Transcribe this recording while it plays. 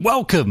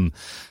Welcome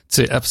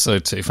to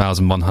episode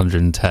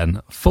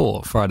 2110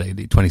 for Friday,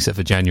 the 26th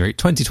of January,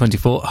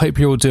 2024. Hope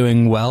you're all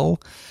doing well.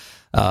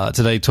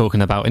 Today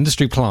talking about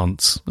industry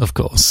plants, of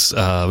course.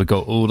 We've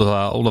got all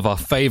of our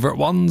favourite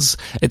ones.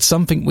 It's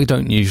something we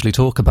don't usually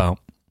talk about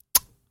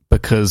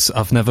because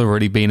I've never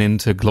really been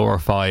into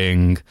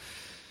glorifying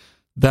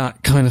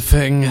that kind of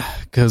thing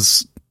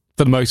because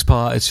for the most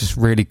part it's just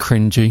really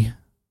cringy.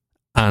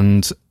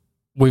 And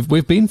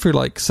we've been through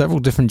like several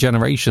different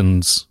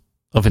generations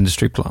of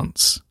industry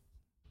plants.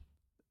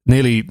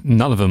 Nearly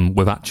none of them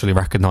we've actually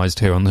recognised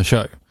here on the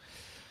show.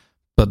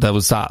 But there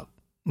was that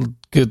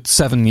good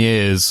 7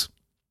 years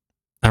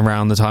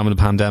around the time of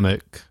the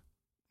pandemic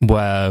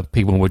where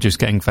people were just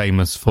getting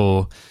famous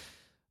for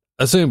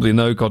assumably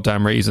no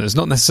goddamn reason. It's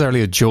not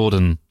necessarily a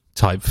Jordan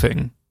type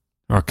thing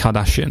or a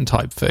Kardashian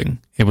type thing.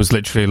 It was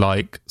literally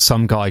like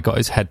some guy got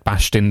his head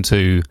bashed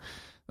into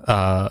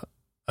a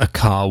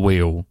car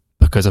wheel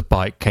because a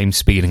bike came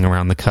speeding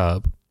around the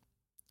curb.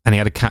 And he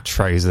had a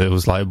catchphrase that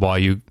was like, why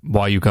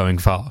are you going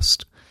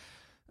fast?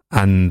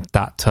 And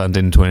that turned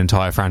into an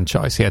entire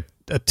franchise. He had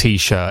a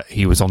t-shirt,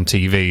 he was on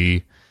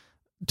TV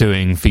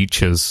doing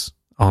features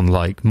on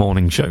like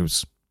morning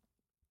shows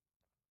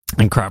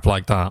and crap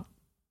like that.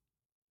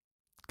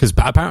 Because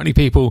apparently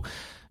people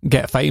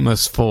get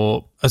famous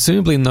for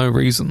assumably no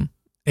reason.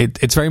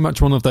 It's very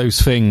much one of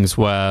those things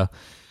where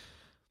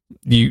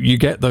you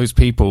get those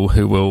people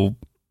who will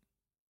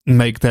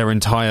make their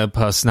entire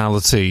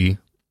personality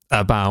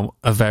about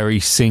a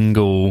very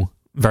single,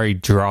 very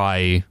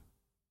dry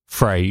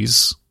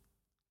phrase.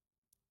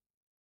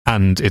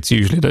 And it's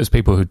usually those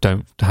people who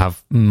don't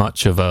have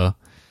much of a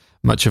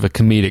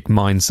comedic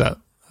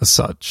mindset as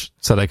such.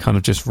 So they kind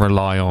of just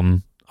rely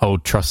on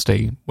old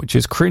trusty, which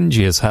is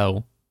cringy as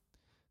hell.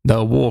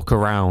 They'll walk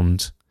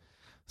around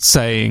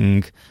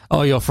saying,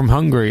 oh, you're from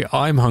Hungary,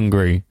 I'm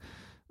hungry,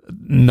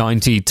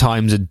 90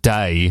 times a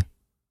day.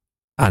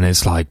 And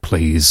it's like,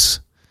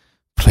 please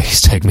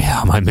take me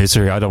out of my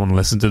misery. I don't want to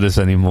listen to this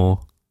anymore.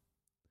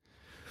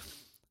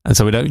 And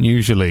so we don't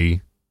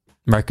usually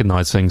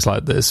recognize things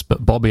like this,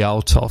 but Bobby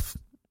Altoff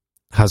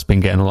has been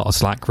getting a lot of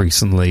slack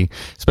recently,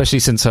 especially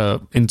since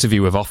her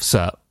interview with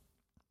Offset,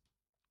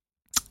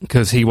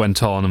 because he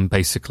went on and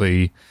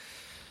basically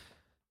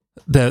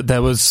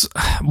there was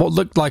what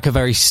looked like a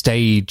very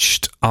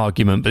staged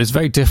argument, but it's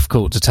very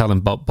difficult to tell in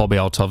Bobby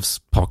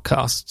Altoff's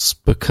podcasts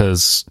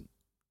because...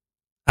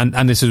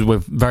 And this is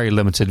with very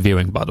limited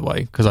viewing, by the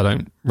way, because I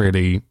don't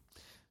really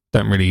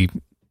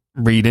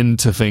read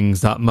into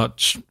things that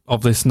much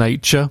of this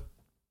nature.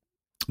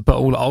 But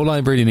all I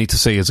really need to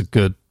see is a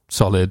good,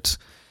 solid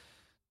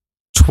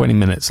 20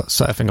 minutes.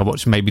 So I think I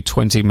watched maybe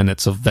 20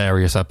 minutes of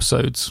various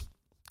episodes,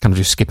 kind of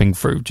just skipping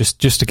through,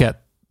 just to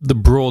get the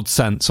broad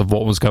sense of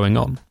what was going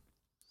on.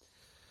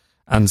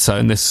 And so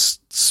in this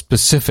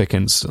specific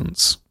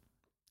instance,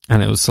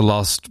 and it was the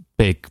last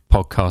big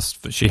podcast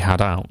that she had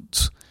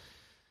out,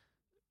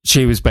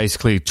 she was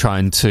basically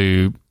trying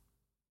to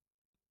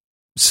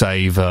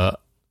say that,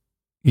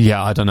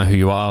 yeah, I don't know who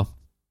you are.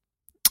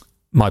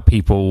 My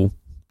people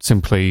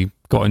simply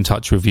got in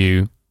touch with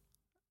you,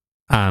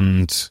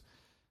 and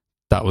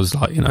that was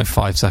like,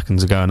 5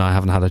 seconds ago, and I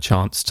haven't had a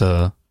chance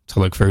to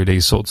look through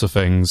these sorts of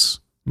things,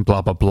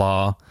 blah, blah,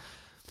 blah.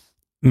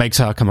 Makes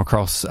her come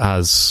across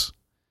as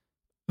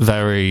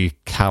very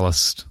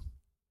calloused,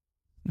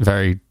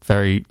 very,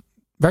 very,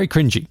 very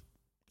cringy,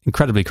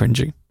 incredibly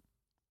cringy.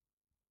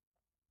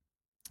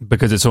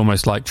 Because it's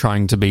almost like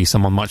trying to be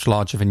someone much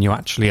larger than you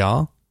actually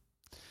are.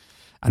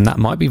 And that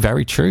might be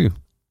very true.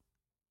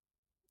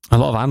 A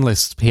lot of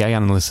analysts, PA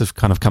analysts, have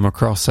kind of come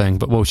across saying,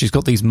 but well, she's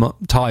got these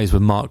ties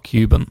with Mark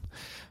Cuban,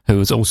 who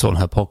was also on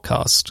her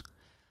podcast.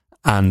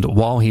 And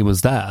while he was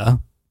there,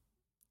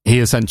 he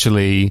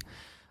essentially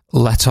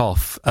let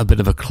off a bit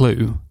of a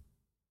clue,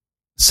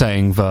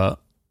 saying that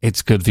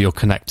it's good that you're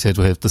connected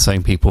with the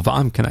same people that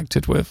I'm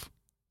connected with.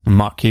 And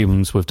Mark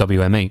Cuban's with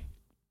WME.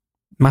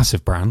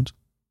 Massive brand.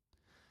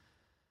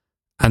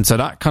 And so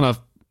that kind of,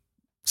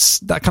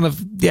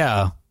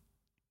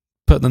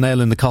 put the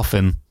nail in the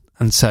coffin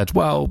and said,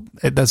 well,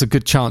 there's a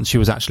good chance she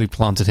was actually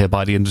planted here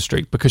by the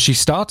industry, because she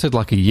started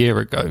like a year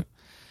ago,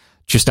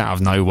 just out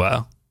of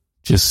nowhere,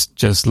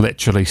 just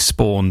literally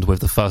spawned with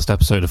the first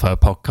episode of her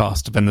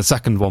podcast. Then the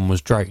second one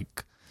was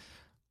Drake.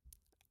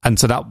 And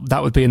so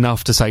that would be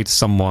enough to say to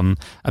someone,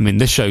 I mean,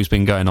 this show's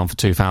been going on for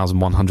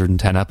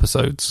 2,110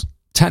 episodes.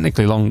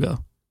 Technically longer.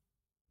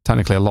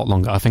 Technically a lot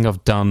longer. I think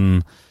I've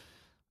done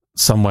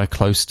somewhere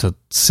close to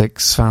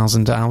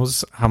 6,000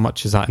 hours. How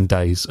much is that in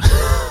days?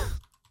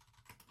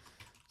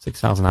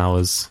 6,000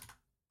 hours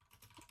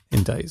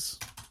in days.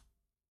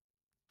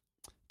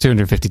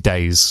 250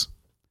 days.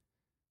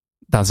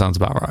 That sounds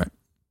about right.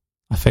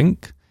 I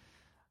think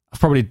I've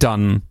probably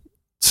done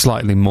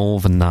slightly more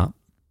than that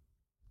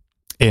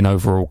in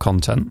overall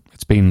content.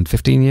 It's been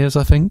 15 years,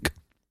 I think.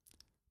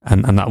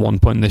 And at one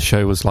point this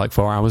show was like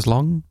 4 hours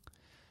long.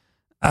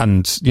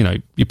 And,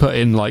 you put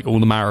in like all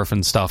the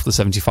marathon stuff, the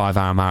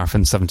 75-hour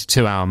marathon,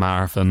 72-hour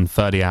marathon,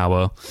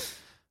 30-hour,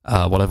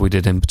 whatever we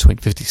did in between,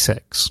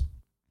 56.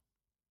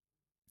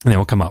 and it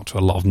will come out to a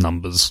lot of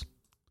numbers.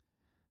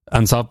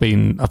 And so I've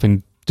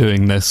been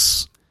doing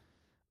this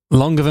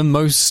longer than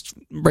most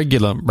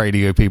regular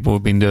radio people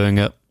have been doing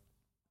it,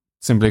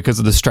 simply because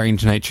of the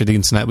strange nature of the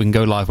internet. We can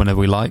go live whenever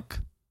we like,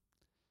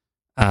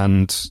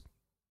 and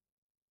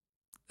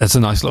it's a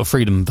nice little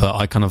freedom that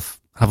I kind of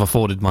have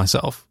afforded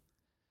myself,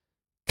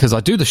 because I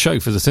do the show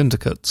for the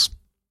syndicates.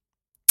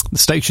 The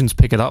stations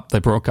pick it up, they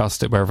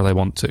broadcast it wherever they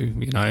want to,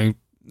 CNS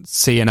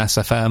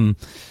FM,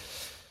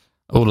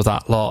 all of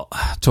that lot,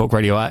 Talk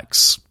Radio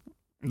X,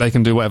 they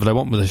can do whatever they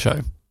want with the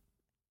show.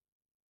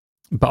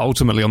 But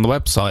ultimately on the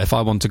website, if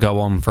I want to go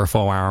on for a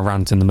 4-hour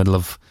rant in the middle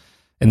of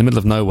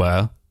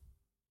nowhere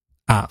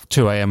at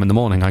 2 a.m. in the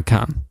morning, I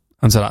can.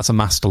 And so that's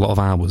amassed a lot of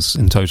hours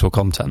in total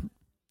content.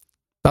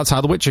 That's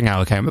how the Witching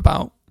Hour came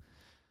about.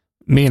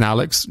 Me and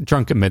Alex,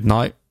 drunk at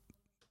midnight,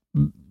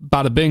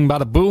 bada bing,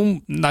 bada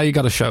boom, now you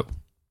got a show.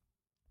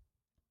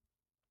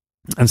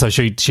 And so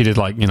she did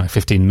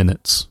 15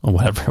 minutes or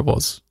whatever it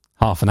was,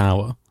 half an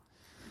hour.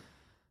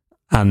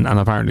 And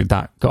apparently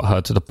that got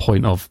her to the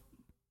point of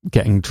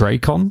getting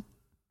Drake on.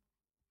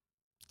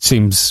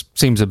 Seems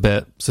a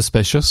bit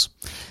suspicious.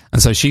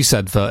 And so she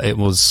said that it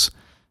was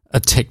a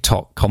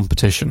TikTok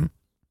competition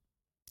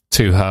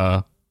to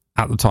her,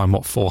 at the time,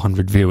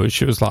 400 viewers.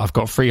 She was like, I've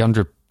got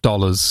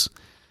 $300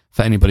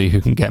 for anybody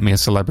who can get me a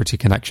celebrity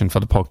connection for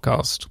the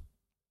podcast.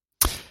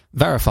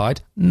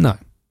 Verified? No,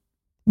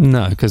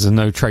 because there's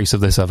no trace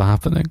of this ever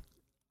happening.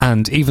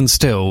 And even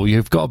still,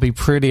 you've got to be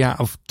pretty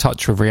out of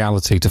touch with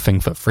reality to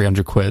think that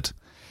 300 quid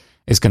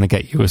is going to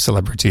get you a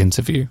celebrity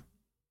interview.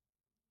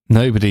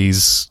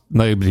 Nobody's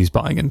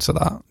buying into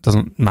that.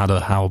 Doesn't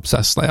matter how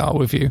obsessed they are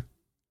with you.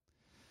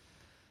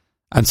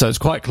 And so it's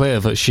quite clear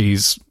that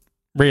she's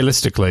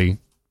realistically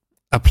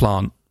a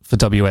plant for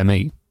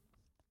WME.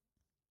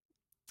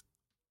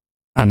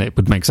 And it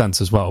would make sense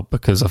as well,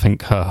 because I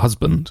think her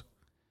husband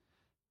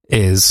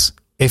is,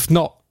 if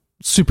not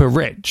super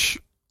rich,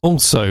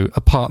 also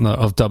a partner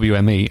of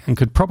WME, and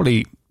could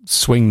probably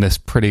swing this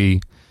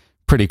pretty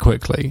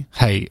quickly.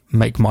 Hey,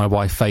 make my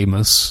wife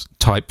famous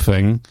type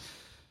thing.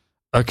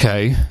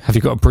 Okay, have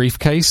you got a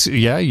briefcase?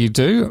 Yeah, you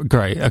do?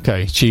 Great.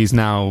 Okay, she's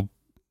now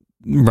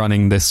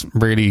running this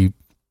really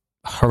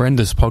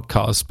horrendous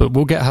podcast, but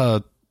we'll get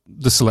her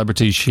the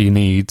celebrity she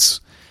needs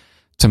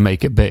to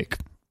make it big.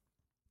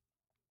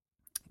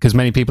 Because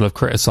many people have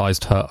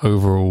criticised her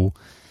overall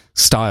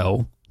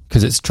style,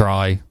 because it's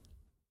dry.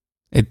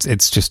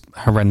 It's just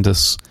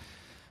horrendous.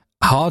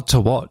 Hard to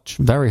watch.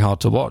 Very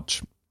hard to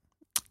watch.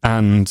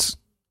 And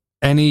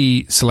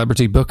any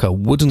celebrity booker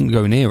wouldn't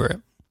go near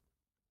it.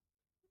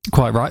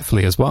 Quite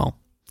rightfully as well.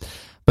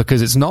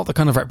 Because it's not the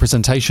kind of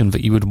representation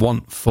that you would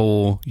want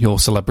for your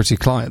celebrity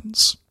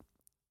clients.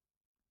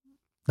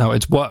 Now,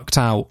 it's worked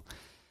out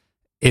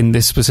in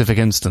this specific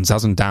instance,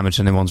 hasn't damaged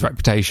anyone's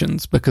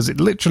reputations, because it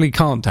literally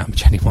can't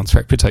damage anyone's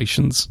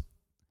reputations.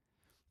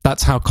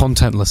 That's how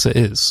contentless it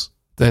is.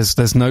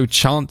 There's no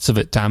chance of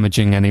it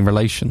damaging any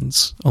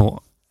relations or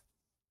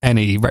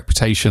any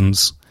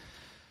reputations.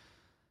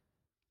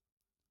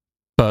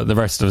 But the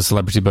rest of the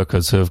celebrity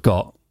bookers who have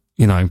got,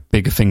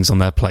 bigger things on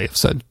their plate have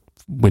said,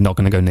 we're not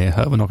going to go near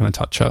her, we're not going to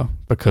touch her,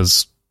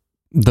 because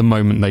the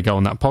moment they go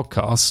on that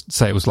podcast,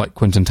 say it was like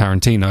Quentin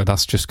Tarantino,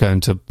 that's just going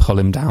to pull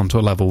him down to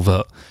a level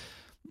that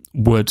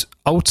would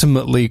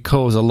ultimately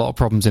cause a lot of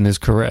problems in his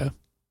career.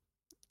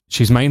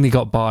 She's mainly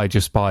got by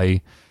just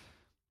by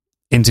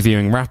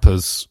interviewing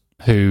rappers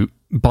who,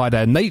 by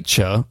their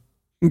nature,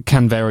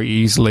 can very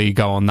easily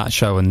go on that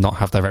show and not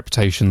have their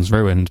reputations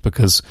ruined,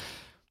 because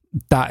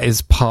that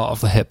is part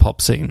of the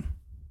hip-hop scene.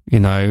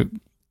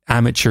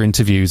 Amateur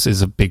interviews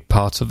is a big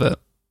part of it,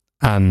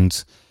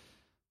 and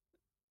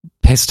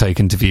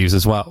piss-take interviews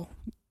as well.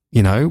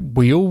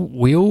 We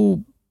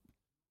all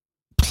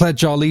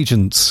pledge our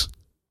allegiance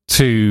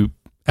to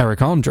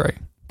Eric Andre.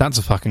 That's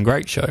a fucking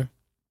great show.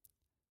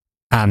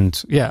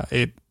 And yeah,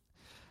 it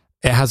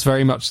has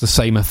very much the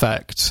same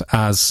effect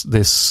as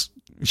this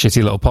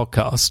shitty little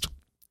podcast.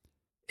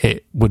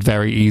 It would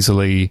very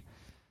easily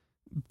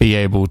be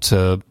able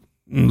to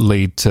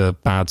lead to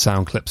bad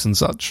sound clips and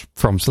such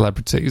from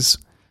celebrities,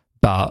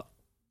 but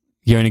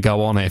you only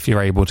go on it if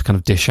you're able to kind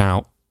of dish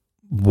out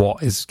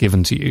what is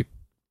given to you.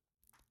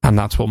 And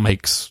that's what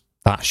makes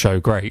that show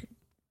great.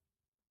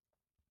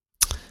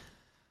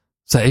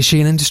 So is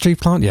she an industry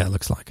plant? Yeah, it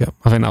looks like it.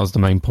 I think that was the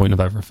main point of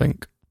everything.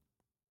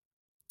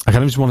 I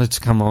kind of just wanted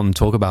to come on and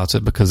talk about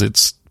it because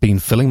it's been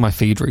filling my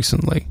feed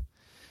recently.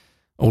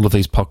 All of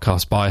these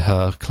podcasts by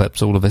her,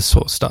 clips, all of this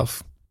sort of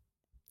stuff.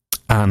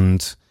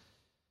 And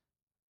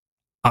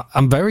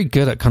I'm very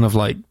good at kind of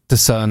like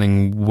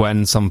discerning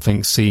when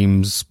something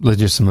seems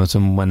legitimate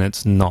and when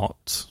it's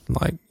not.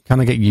 Like,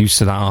 kind of get used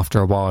to that after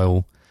a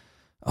while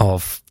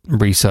of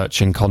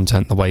researching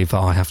content the way that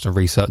I have to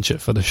research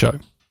it for the show.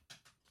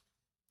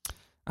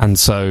 And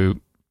so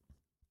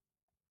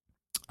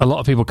a lot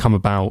of people come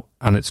about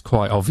and it's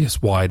quite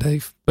obvious why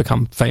they've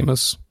become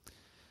famous,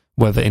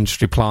 whether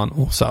industry plant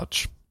or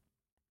such.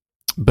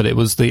 But it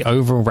was the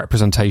overall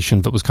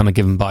representation that was kind of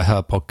given by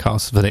her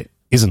podcast that it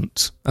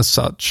isn't as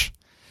such.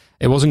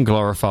 It wasn't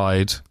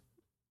glorified.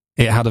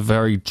 it had a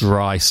very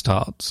dry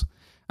start,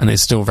 and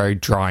it's still very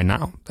dry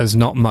now. There's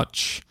not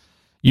much.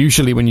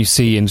 Usually when you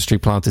see industry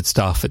planted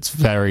stuff, it's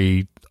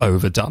very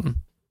overdone,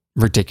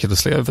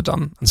 ridiculously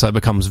overdone, and so it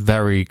becomes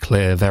very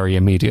clear very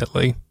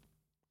immediately.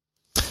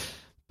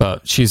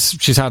 But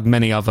she's had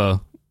many other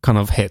kind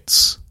of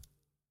hits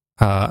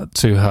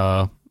to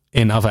her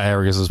in other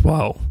areas as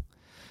well,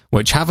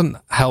 which haven't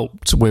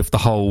helped with the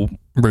whole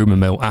rumour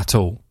mill at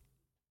all.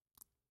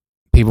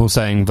 People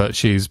saying that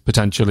she's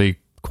potentially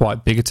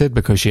quite bigoted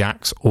because she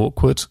acts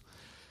awkward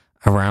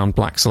around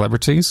black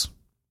celebrities,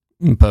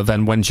 but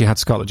then when she had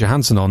Scarlett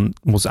Johansson on,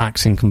 was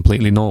acting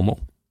completely normal.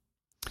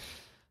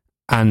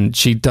 And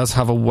she does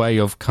have a way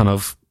of kind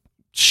of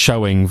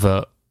showing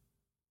that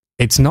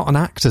it's not an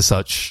act as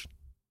such.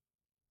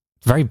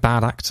 Very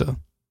bad actor.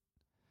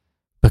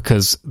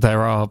 Because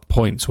there are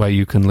points where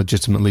you can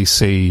legitimately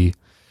see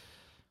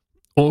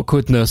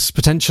awkwardness,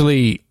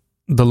 potentially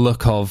the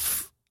look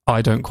of,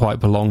 I don't quite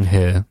belong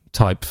here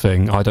type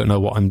thing. I don't know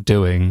what I'm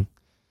doing.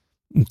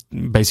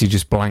 Basically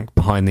just blank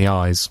behind the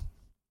eyes.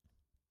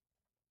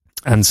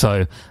 And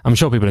so I'm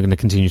sure people are going to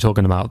continue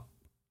talking about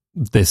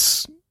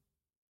this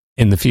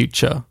in the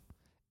future.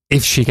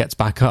 If she gets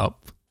back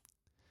up,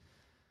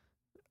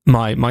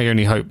 my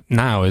only hope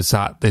now is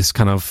that this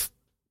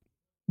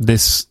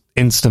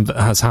incident that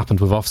has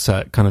happened with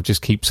Offset kind of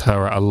just keeps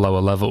her at a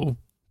lower level,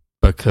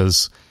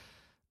 because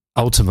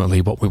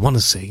ultimately what we want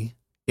to see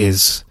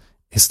is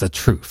the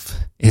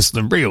truth, is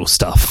the real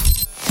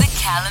stuff. The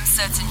Callum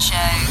Sutton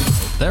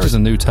Show. There is a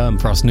new term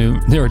for us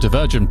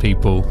neurodivergent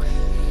people,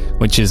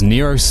 which is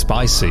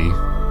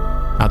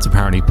neurospicy. That's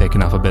apparently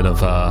picking up a bit of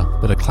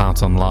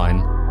clout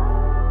online.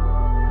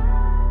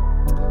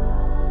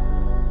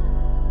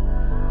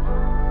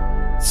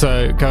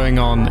 So going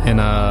on in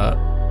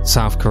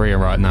South Korea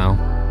right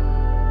now,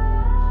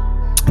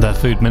 their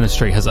food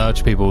ministry has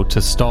urged people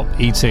to stop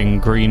eating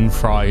green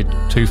fried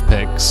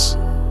toothpicks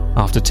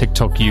after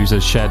TikTok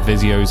users shared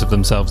videos of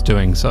themselves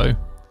doing so.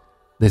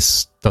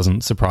 This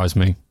doesn't surprise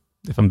me,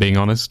 if I'm being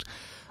honest.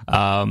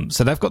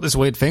 So they've got this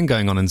weird thing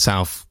going on in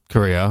South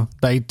Korea.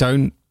 They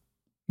don't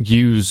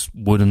use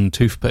wooden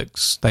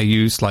toothpicks. They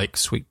use like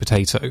sweet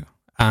potato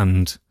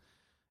and,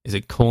 is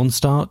it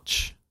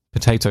cornstarch?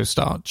 Potato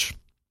starch.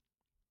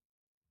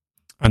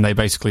 And they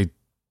basically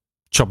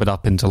chop it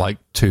up into like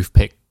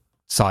toothpick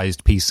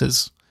sized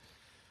pieces,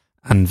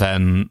 and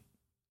then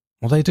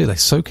what do, they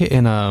soak it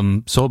in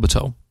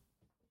sorbitol,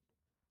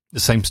 the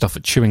same stuff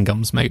that chewing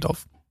gum's made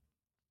of,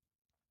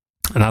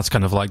 and that's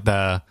kind of like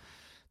their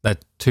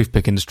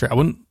toothpick industry. I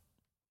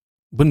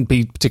wouldn't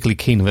be particularly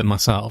keen of it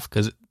myself,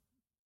 because it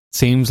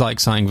seems like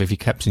something that if you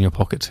kept in your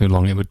pocket too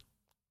long it would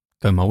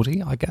go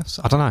moldy, I guess.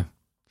 I don't know.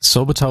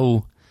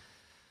 Sorbitol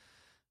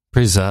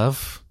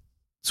preserve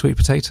sweet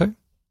potato?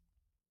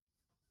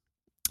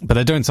 But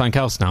they're doing something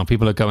else now.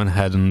 People are going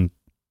ahead and,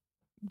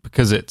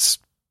 because it's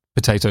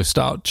potato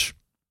starch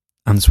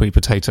and sweet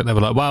potato, they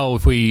were like, well,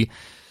 if we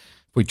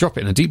drop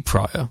it in a deep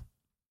fryer,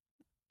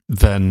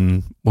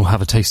 then we'll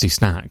have a tasty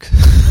snack.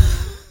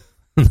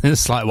 And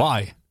it's like,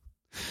 why?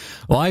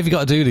 Why have you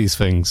got to do these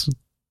things?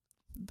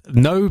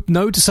 No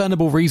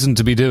discernible reason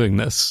to be doing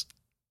this.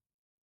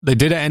 They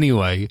did it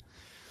anyway.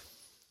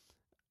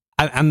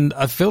 And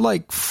I feel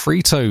like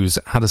Fritos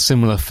had a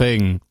similar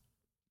thing,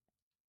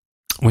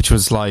 which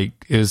was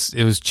like, it was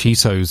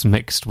Cheetos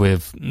mixed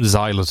with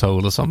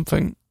xylitol or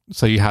something.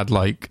 So you had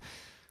like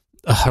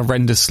a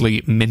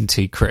horrendously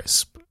minty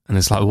crisp. And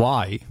it's like,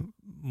 why?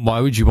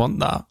 Why would you want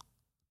that?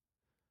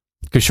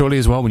 Because surely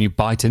as well, when you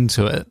bite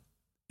into it,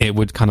 it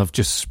would kind of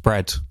just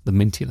spread the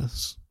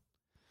mintiness.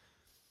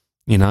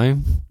 You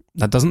know?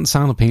 That doesn't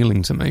sound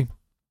appealing to me.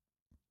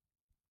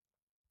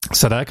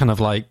 So they're kind of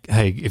like,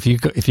 hey, if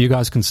you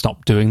guys can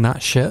stop doing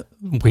that shit,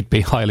 we'd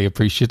be highly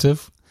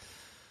appreciative.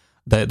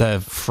 They're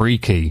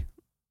freaky.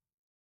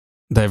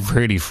 They're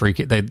really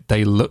freaky.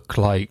 They look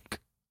like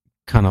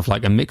kind of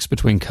like a mix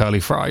between curly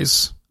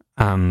fries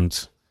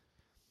and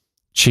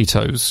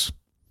Cheetos,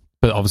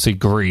 but obviously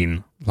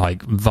green,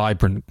 like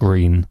vibrant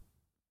green.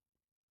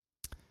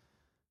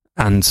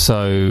 And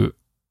so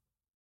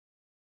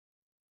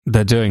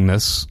they're doing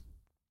this.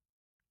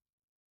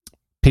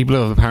 People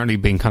have apparently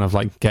been kind of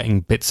like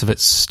getting bits of it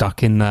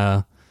stuck in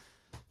the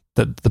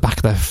back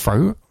of their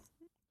throat,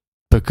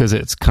 because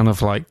it's kind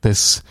of like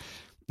this.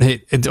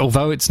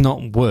 Although it's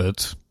not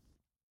wood,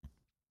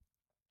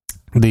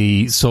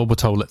 the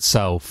sorbitol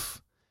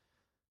itself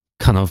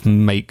kind of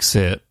makes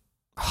it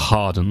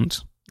hardened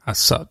as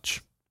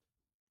such.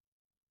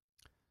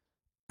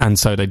 And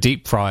so they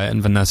deep fry it,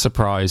 and then they're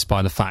surprised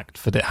by the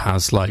fact that it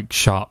has like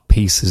sharp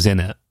pieces in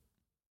it.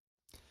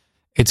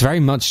 It's very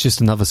much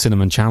just another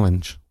cinnamon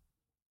challenge.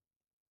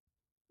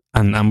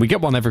 And we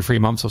get one every 3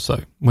 months or so.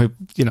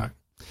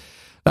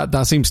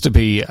 That seems to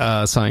be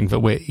something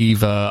that we're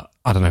either,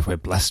 I don't know if we're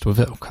blessed with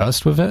it or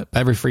cursed with it.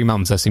 Every 3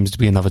 months there seems to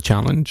be another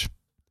challenge.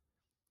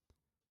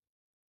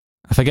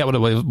 I forget what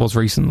it was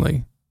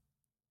recently.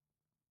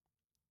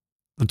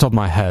 At the top of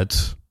my head,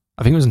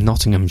 I think it was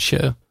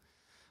Nottinghamshire.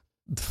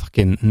 the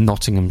fucking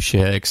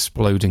Nottinghamshire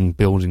exploding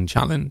building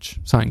challenge,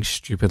 something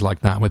stupid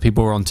like that, where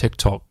people were on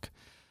TikTok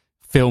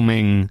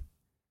filming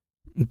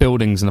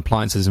buildings and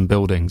appliances in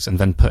buildings and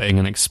then putting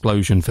an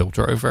explosion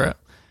filter over it.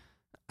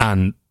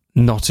 And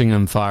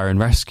Nottingham Fire and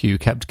Rescue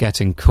kept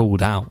getting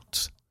called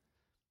out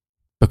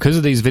because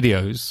of these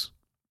videos,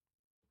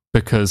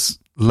 because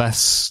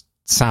less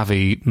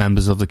savvy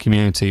members of the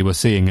community were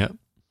seeing it.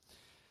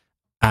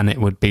 And it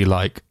would be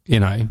like, you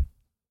know,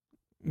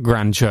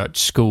 Grand Church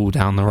School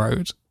down the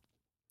road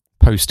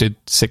posted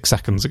 6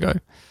 seconds ago.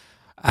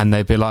 And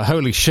they'd be like,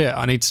 holy shit,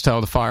 I need to tell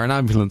the fire and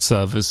ambulance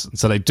service. And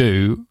so they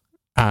do.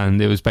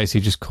 And it was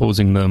basically just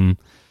causing them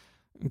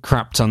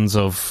crap tons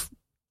of,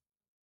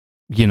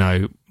 you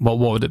know, what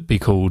would it be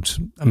called?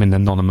 I mean, they're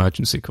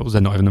non-emergency calls.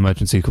 They're not even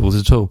emergency calls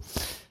at all.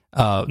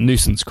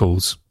 Nuisance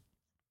calls.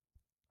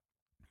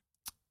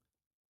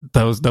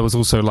 There was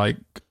also, like,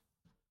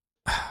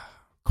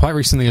 quite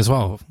recently as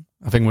well,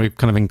 I think we're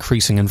kind of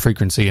increasing in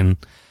frequency in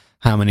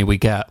how many we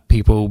get,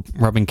 people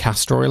rubbing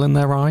castor oil in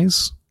their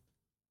eyes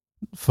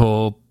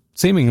for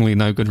seemingly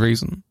no good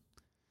reason.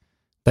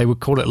 They would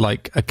call it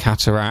like a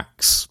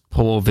cataracts,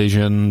 poor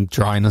vision,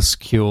 dryness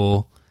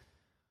cure,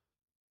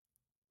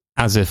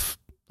 as if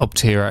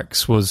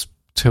Opterex was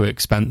too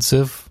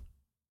expensive,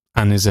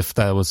 and as if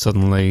there was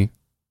suddenly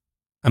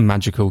a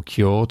magical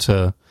cure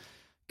to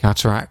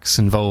cataracts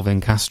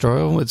involving castor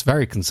oil. It's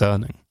very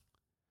concerning.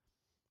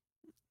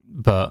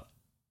 But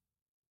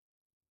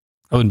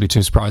I wouldn't be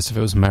too surprised if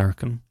it was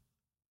American.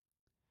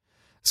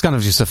 It's kind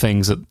of just the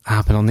things that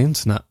happen on the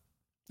internet.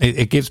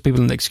 It gives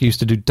people an excuse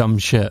to do dumb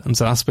shit, and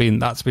so that's been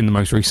the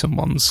most recent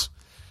ones.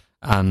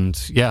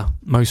 And yeah,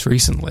 most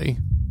recently,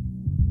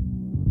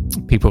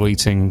 people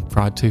eating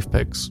fried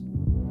toothpicks.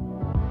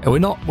 We're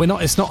not.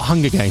 It's not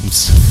Hunger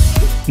Games.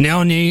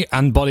 Neonyi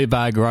and Body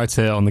Bag right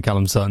here on the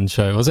Callum Sutton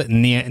Show. Was it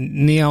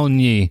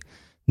Neonyi?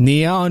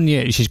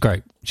 Neonyi. She's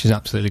great. She's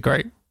absolutely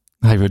great.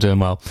 I hope you're doing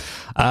well.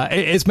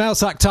 It's mail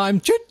sack time.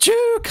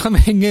 Choo-choo!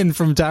 Coming in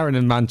from Darren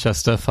in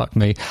Manchester. Fuck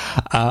me.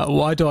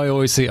 Why do I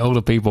always see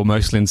older people,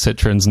 mostly in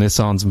Citroens,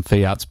 Nissans and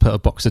Fiats, put a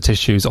box of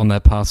tissues on their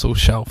parcel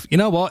shelf? You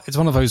know what? It's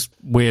one of those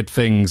weird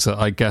things that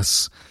I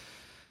guess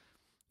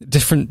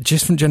different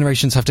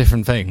generations have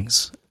different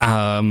things.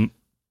 My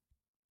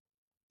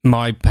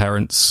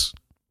parents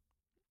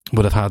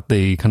would have had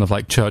the kind of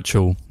like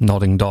Churchill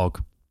nodding dog,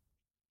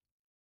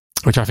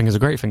 which I think is a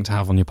great thing to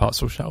have on your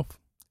parcel shelf.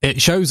 It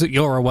shows that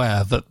you're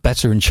aware that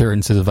better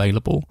insurance is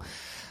available.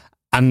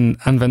 And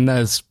then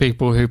there's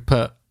people who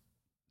put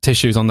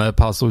tissues on their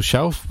parcel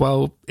shelf.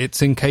 Well,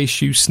 it's in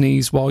case you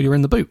sneeze while you're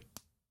in the boot.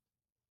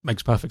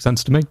 Makes perfect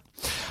sense to me.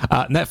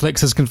 Netflix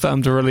has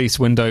confirmed a release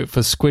window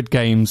for Squid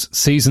Games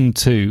Season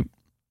 2.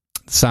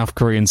 The South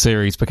Korean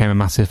series became a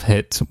massive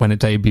hit when it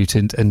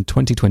debuted in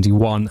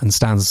 2021 and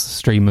stands as the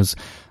streamer's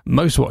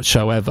most watched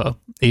show ever,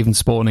 even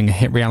spawning a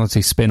hit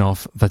reality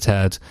spin-off that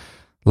aired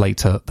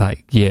later that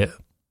year.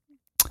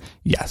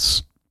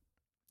 Yes.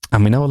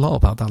 And we know a lot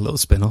about that little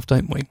spin-off,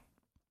 don't we?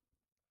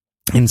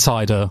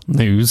 Insider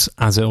news,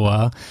 as it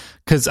were.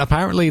 Because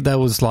apparently there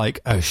was like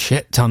a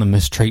shit ton of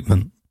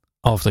mistreatment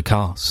of the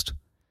cast.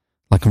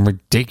 Like a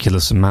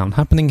ridiculous amount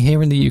happening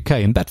here in the UK,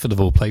 in Bedford of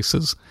all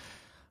places.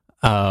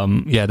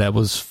 Yeah, there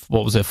was,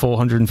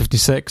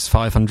 456,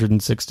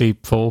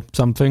 564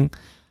 something.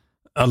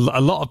 A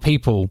lot of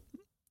people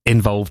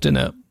involved in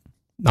it.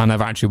 I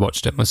never actually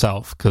watched it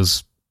myself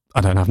because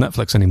I don't have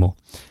Netflix anymore.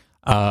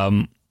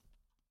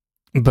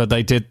 But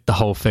they did the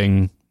whole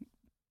thing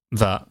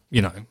that,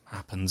 you know,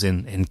 happens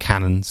in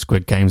canon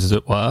Squid Games, as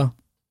it were.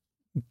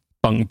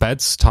 Bunk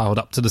beds tiled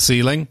up to the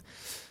ceiling.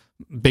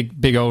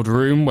 Big old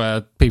room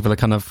where people are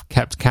kind of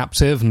kept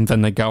captive, and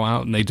then they go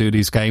out and they do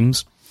these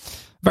games.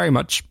 Very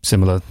much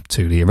similar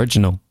to the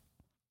original.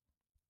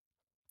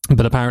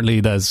 But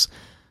apparently there's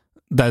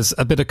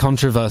a bit of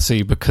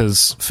controversy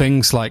because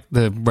things like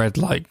the red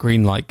light,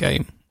 green light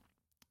game,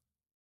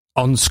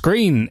 on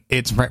screen,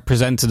 it's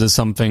represented as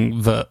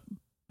something that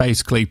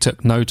basically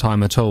took no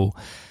time at all.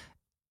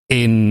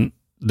 In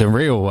the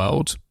real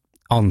world,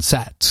 on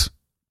set,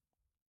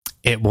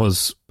 it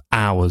was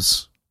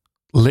hours,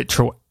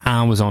 literal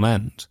hours on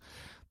end,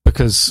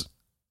 because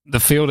the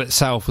field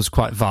itself was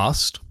quite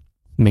vast,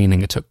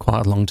 meaning it took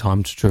quite a long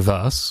time to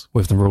traverse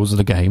with the rules of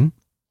the game.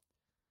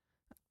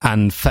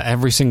 And for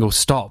every single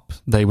stop,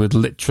 they would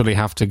literally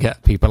have to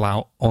get people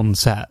out on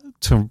set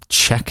to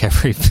check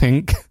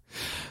everything.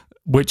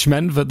 Which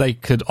meant that they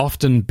could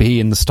often be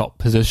in the stop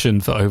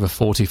position for over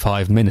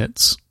 45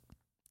 minutes.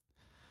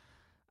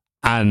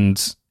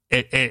 And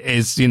it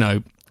is, you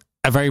know,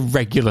 a very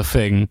regular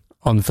thing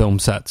on film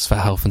sets for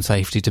health and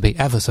safety to be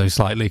ever so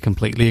slightly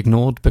completely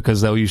ignored, because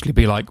they'll usually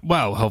be like,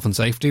 well, health and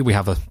safety, we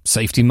have a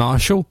safety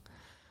marshal.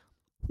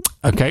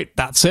 Okay,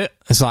 that's it.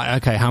 It's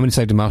like, okay, how many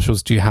safety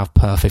marshals do you have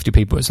per 50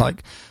 people? It's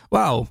like,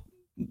 well,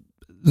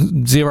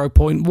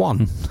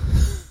 0.1.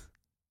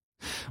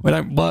 We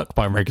don't work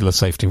by regular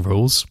safety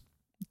rules.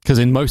 Because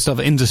in most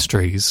other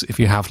industries, if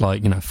you have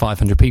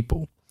 500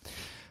 people,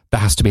 there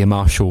has to be a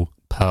marshal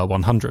per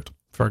 100,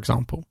 for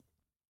example.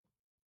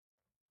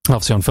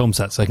 Obviously on film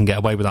sets, they can get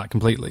away with that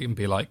completely and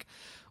be like,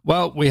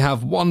 well, we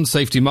have one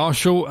safety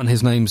marshal and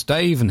his name's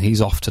Dave and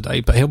he's off today,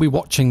 but he'll be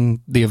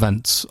watching the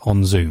events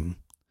on Zoom.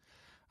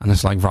 And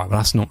it's like, right, well,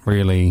 it's not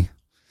really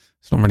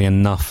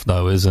enough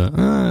though, is it?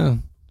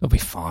 It'll be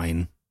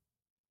fine.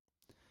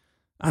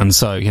 And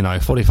so,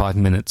 45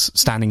 minutes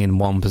standing in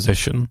one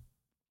position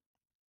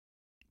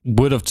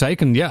would have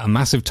taken, a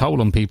massive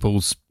toll on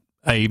people's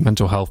A,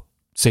 mental health,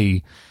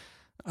 C,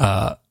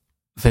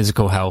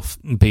 physical health,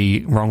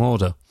 B, wrong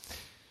order.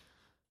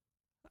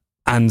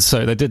 And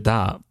so they did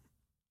that.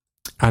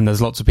 And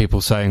there's lots of people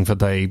saying that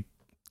they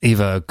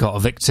either got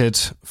evicted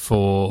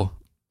for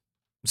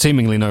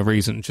seemingly no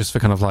reason, just for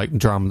kind of like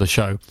drama of the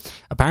show.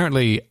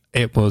 Apparently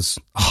it was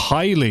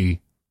really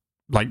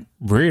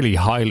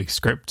highly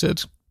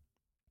scripted.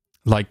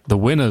 Like the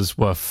winners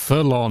were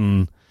full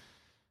on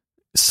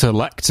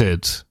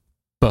selected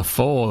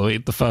before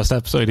the first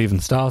episode even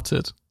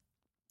started.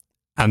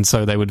 And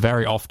so they would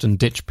very often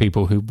ditch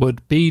people who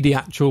would be the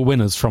actual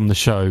winners from the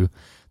show.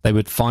 They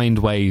would find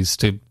ways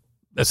to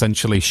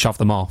essentially shove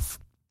them off.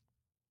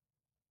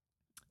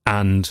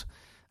 And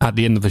at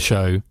the end of the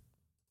show,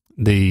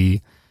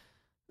 the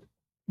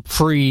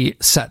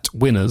pre-set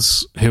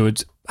winners who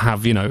would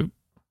have,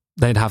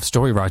 they'd have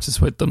story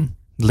writers with them,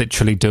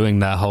 literally doing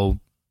their whole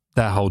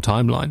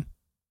timeline.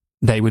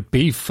 They would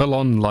be full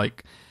on,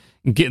 like,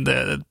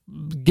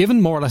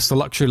 given more or less the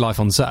luxury life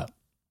on set.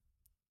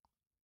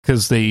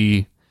 Because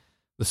the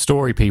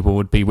story people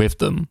would be with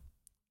them,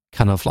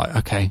 kind of like,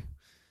 okay,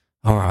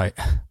 all right,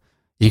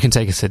 you can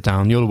take a sit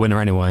down. You're the winner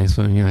anyway,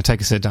 so,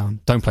 take a sit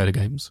down. Don't play the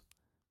games.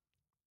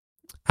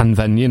 And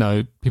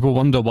then, people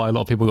wonder why a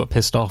lot of people got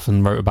pissed off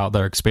and wrote about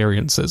their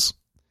experiences,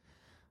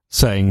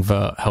 saying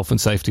that health and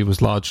safety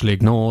was largely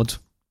ignored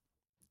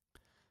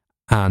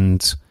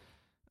and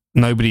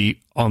nobody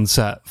on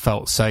set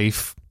felt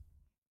safe.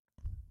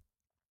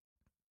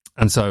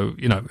 And so,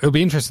 it'll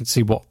be interesting to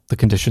see what the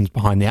conditions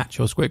behind the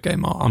actual Squid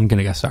Game are. I'm going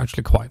to guess they're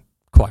actually quite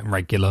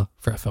regular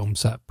for a film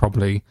set.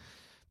 Probably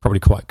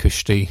quite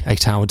cushy,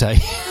 8-hour day.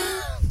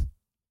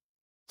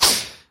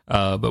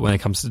 But when it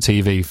comes to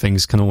TV,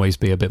 things can always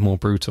be a bit more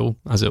brutal,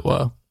 as it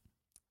were.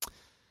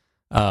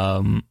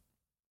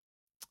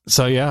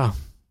 So yeah,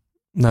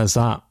 there's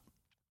that.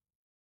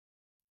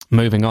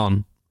 Moving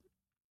on.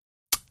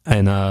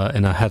 In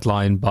a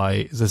headline by,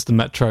 is this the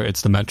Metro?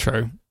 It's the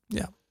Metro.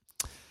 Yeah.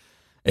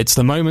 It's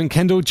the moment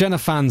Kendall Jenner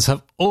fans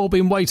have all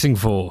been waiting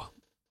for.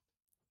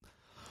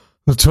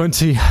 The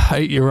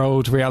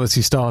 28-year-old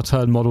reality star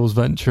turned model's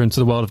venture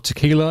into the world of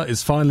tequila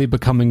is finally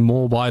becoming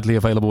more widely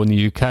available in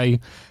the UK,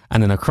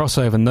 and in a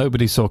crossover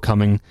nobody saw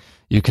coming,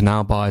 you can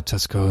now buy a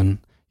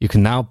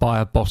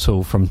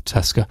bottle from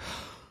Tesco.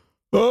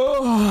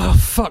 Oh,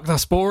 fuck,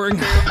 that's boring.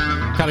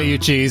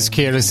 Caliucci's,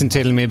 quiero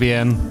sentirme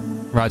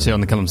bien. Right here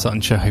on the Callum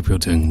Sutton Show. Hope you're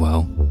doing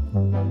well.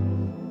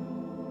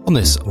 On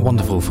this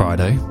wonderful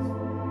Friday,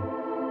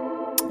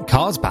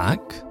 Car's back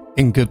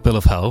in good bill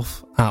of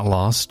health at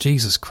last.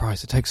 Jesus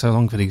Christ, it takes so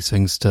long for these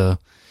things to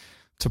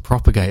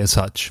propagate as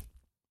such.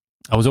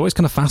 I was always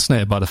kind of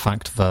fascinated by the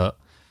fact that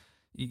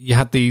you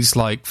had these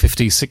like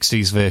 50s,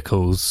 60s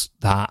vehicles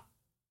that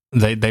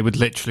they would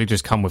literally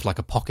just come with like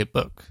a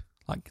pocketbook.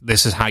 Like,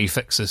 this is how you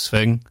fix this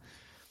thing.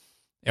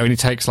 It only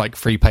takes like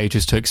 3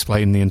 pages to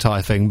explain the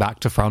entire thing back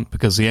to front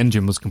because the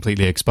engine was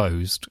completely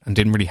exposed and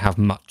didn't really have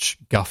much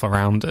guff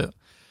around it.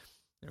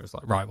 It was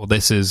like, right, well,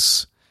 this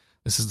is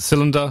the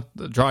cylinder,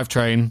 the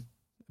drivetrain,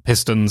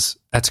 pistons,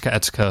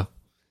 etc.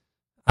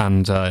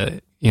 And,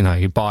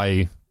 you buy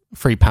a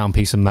 £3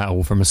 piece of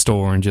metal from a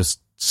store and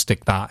just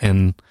stick that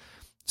in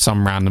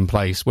some random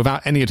place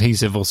without any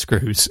adhesive or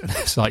screws. And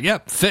it's like,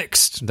 yep,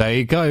 fixed. There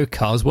you go.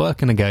 Car's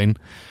working again.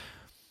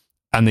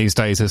 And these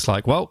days it's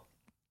like, well,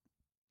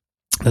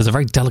 there's a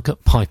very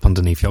delicate pipe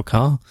underneath your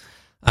car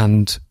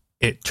and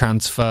it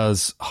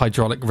transfers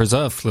hydraulic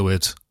reserve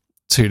fluid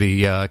to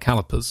the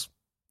calipers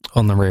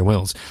on the rear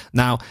wheels.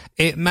 Now,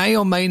 it may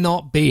or may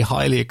not be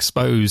highly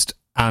exposed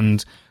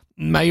and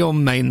may or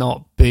may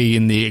not be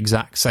in the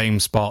exact same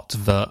spot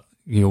that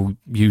you'll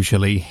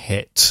usually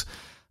hit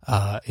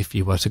if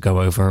you were to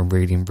go over a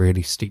really,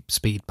 really steep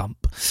speed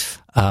bump.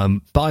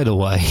 By the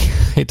way,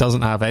 it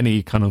doesn't have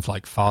any kind of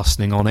like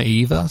fastening on it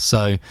either.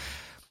 So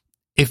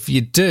if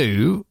you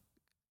do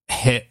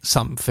hit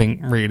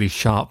something really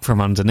sharp from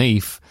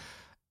underneath,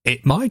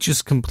 it might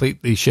just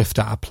completely shift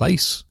out of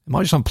place. It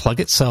might just unplug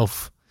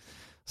itself.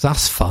 So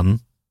that's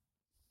fun.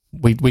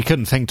 We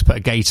couldn't think to put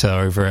a gator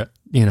over it,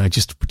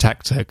 just to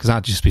protect it, because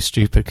that'd just be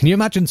stupid. Can you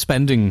imagine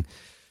spending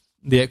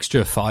the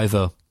extra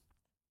 £5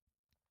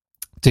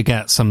 to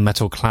get some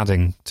metal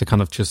cladding to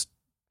kind of just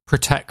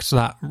protect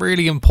that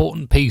really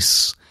important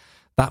piece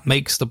that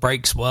makes the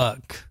brakes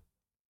work?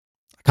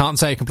 I can't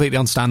say I completely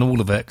understand all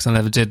of it because I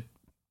never did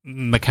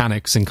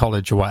mechanics in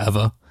college or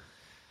whatever,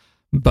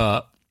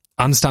 but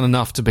I understand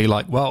enough to be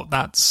like, well,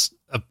 that's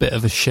a bit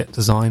of a shit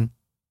design.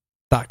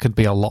 That could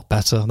be a lot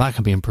better. That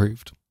can be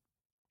improved.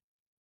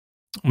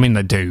 I mean,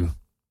 they do.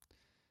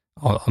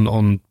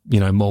 On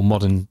more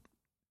modern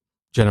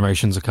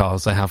generations of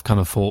cars, they have kind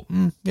of thought,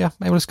 yeah,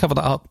 maybe let's cover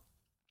that up.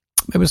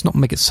 maybe let's not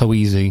make it so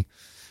easy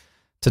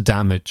to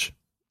damage.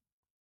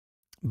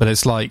 But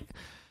it's like,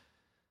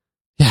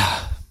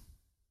 yeah,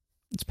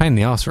 it's a pain in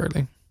the arse,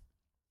 really.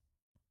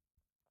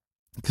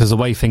 Because the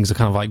way things are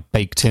kind of like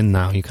baked in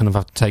now, you kind of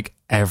have to take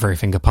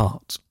everything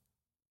apart.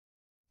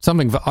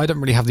 Something that I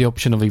don't really have the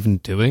option of even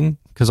doing,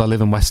 because I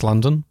live in West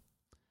London.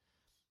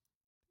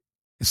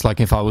 It's like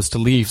if I was to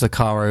leave the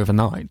car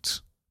overnight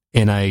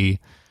in a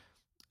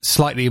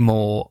slightly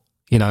more,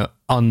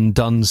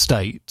 undone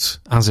state,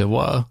 as it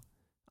were,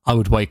 I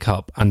would wake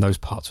up and those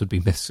parts would be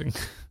missing.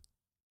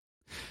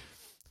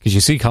 Because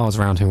you see cars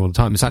around here all the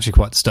time. It's actually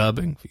quite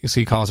disturbing. You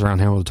see cars around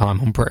here all the time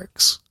on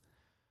bricks.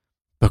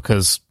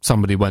 Because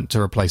somebody went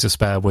to replace a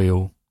spare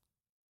wheel.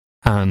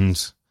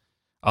 And,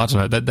 I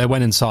don't know, they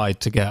went inside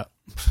to get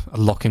a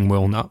locking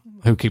wheel nut.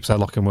 Who keeps their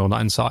locking wheel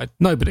nut inside?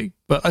 Nobody.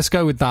 But let's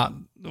go with that.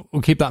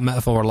 We'll keep that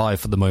metaphor alive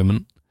for the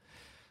moment.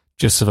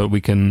 Just so that we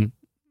can,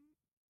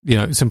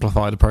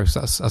 simplify the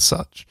process as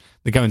such.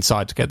 They go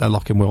inside to get their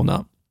locking wheel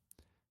nut.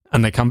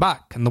 And they come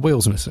back and the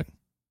wheel's missing.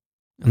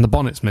 And the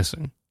bonnet's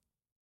missing.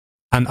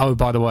 And, oh,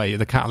 by the way,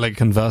 the catalytic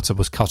converter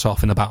was cut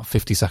off in about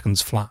 50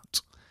 seconds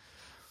flat.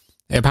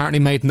 It apparently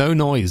made no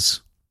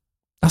noise.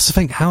 That's the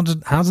thing. How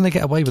did they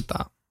get away with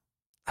that?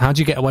 How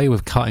do you get away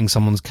with cutting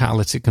someone's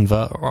catalytic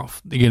converter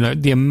off?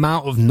 The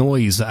amount of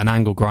noise that an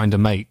angle grinder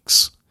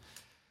makes.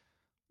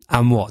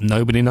 And what?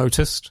 Nobody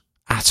noticed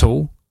at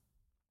all?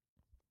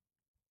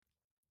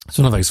 It's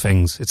one of those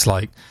things. It's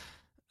like,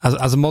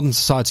 as a modern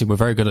society, we're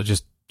very good at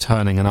just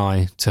turning an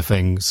eye to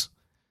things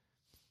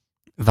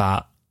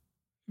that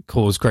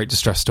cause great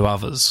distress to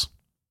others,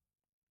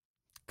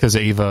 because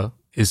it either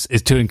is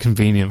too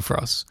inconvenient for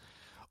us,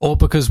 or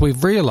because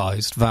we've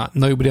realised that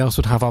nobody else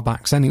would have our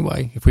backs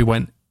anyway if we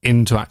went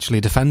in to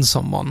actually defend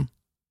someone.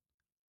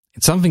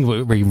 It's something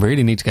we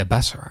really need to get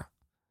better at.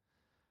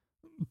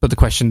 But the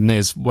question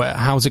is,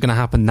 how's it going to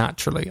happen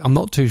naturally? I'm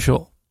not too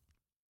sure.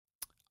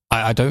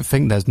 I don't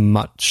think there's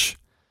much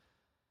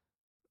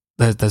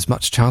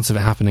chance of it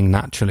happening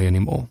naturally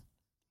anymore,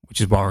 which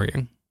is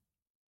worrying.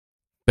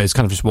 But it's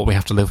kind of just what we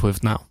have to live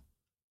with now.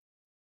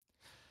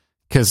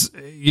 Because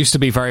it used to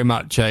be very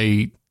much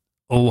a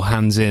all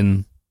hands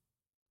on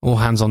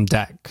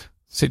deck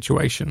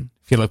situation.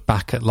 If you look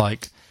back at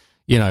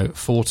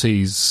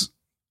 40s,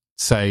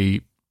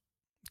 say,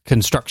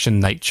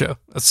 construction nature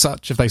as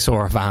such, if they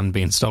saw a van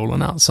being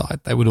stolen outside,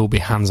 they would all be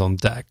hands on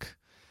deck.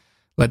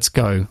 Let's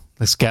go.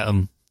 Let's get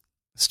them.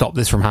 Stop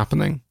this from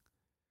happening.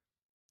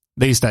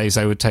 These days,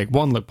 they would take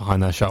one look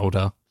behind their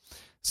shoulder,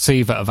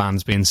 see that a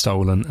van's being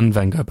stolen, and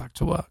then go back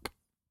to work.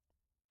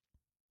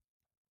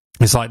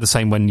 It's like the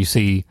same when you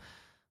see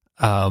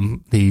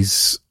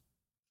these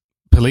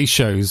police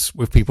shows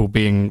with people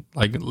being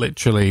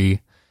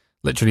literally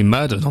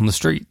murdered on the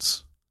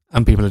streets,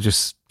 and people are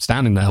just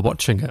standing there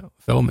watching it,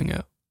 filming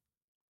it.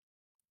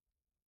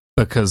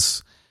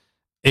 Because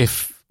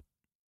if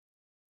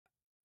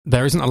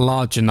there isn't a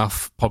large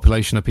enough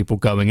population of people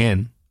going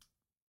in,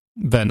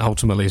 then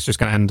ultimately it's just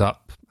going to end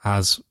up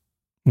as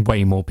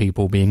way more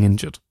people being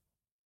injured.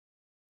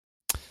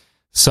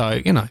 So,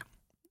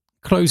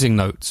 closing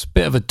notes,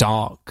 bit of a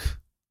dark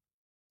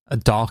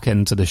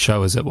end to the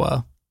show, as it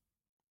were.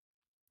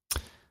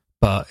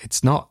 But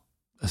it's not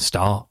a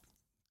start.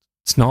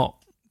 It's not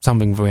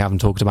something that we haven't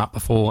talked about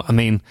before. I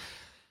mean,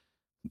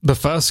 the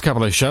first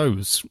couple of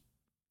shows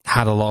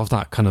had a lot of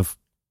that kind of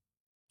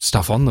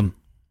stuff on them,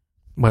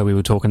 where we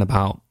were talking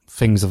about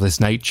things of this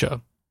nature.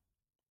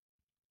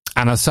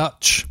 And as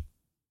such,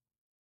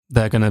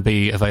 they're going to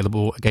be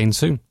available again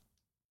soon.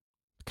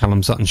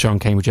 Callum Sutton Show on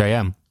Cambridge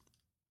AM.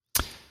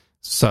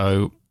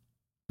 So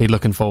be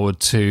looking forward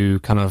to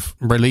kind of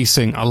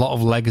releasing a lot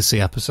of legacy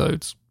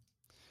episodes,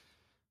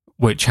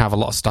 which have a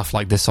lot of stuff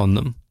like this on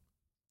them.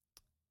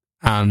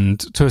 And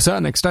to a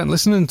certain extent,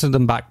 listening to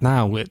them back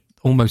now, it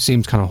almost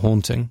seems kind of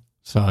haunting.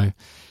 So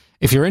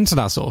if you're into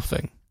that sort of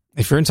thing,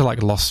 if you're into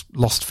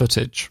lost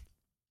footage,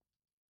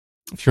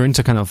 if you're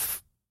into kind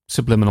of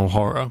subliminal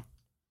horror,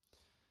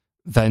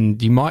 then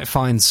you might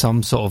find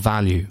some sort of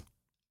value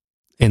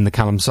in the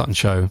Callum Sutton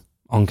Show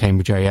on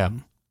Cambridge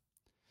AM.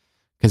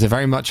 Because it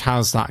very much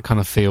has that kind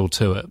of feel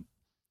to it.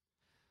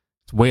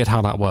 It's weird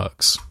how that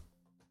works.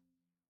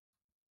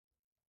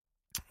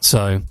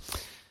 So,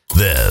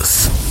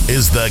 this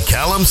is the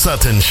Callum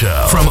Sutton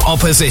Show from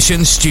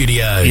Opposition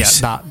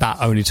Studios. Yeah, that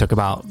only took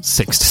about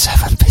 6 to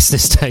 7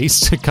 business days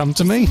to come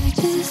to me.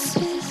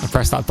 I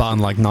pressed that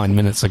button 9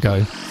 minutes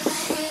ago.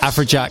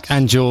 Afrojack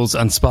and Jules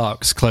and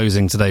Sparks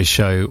closing today's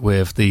show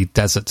with the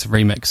Desert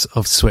remix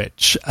of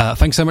Switch.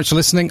 Thanks so much for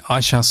listening.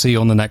 I shall see you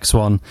on the next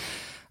one.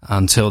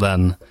 Until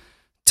then,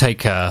 take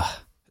care,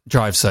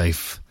 drive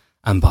safe,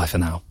 and bye for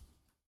now.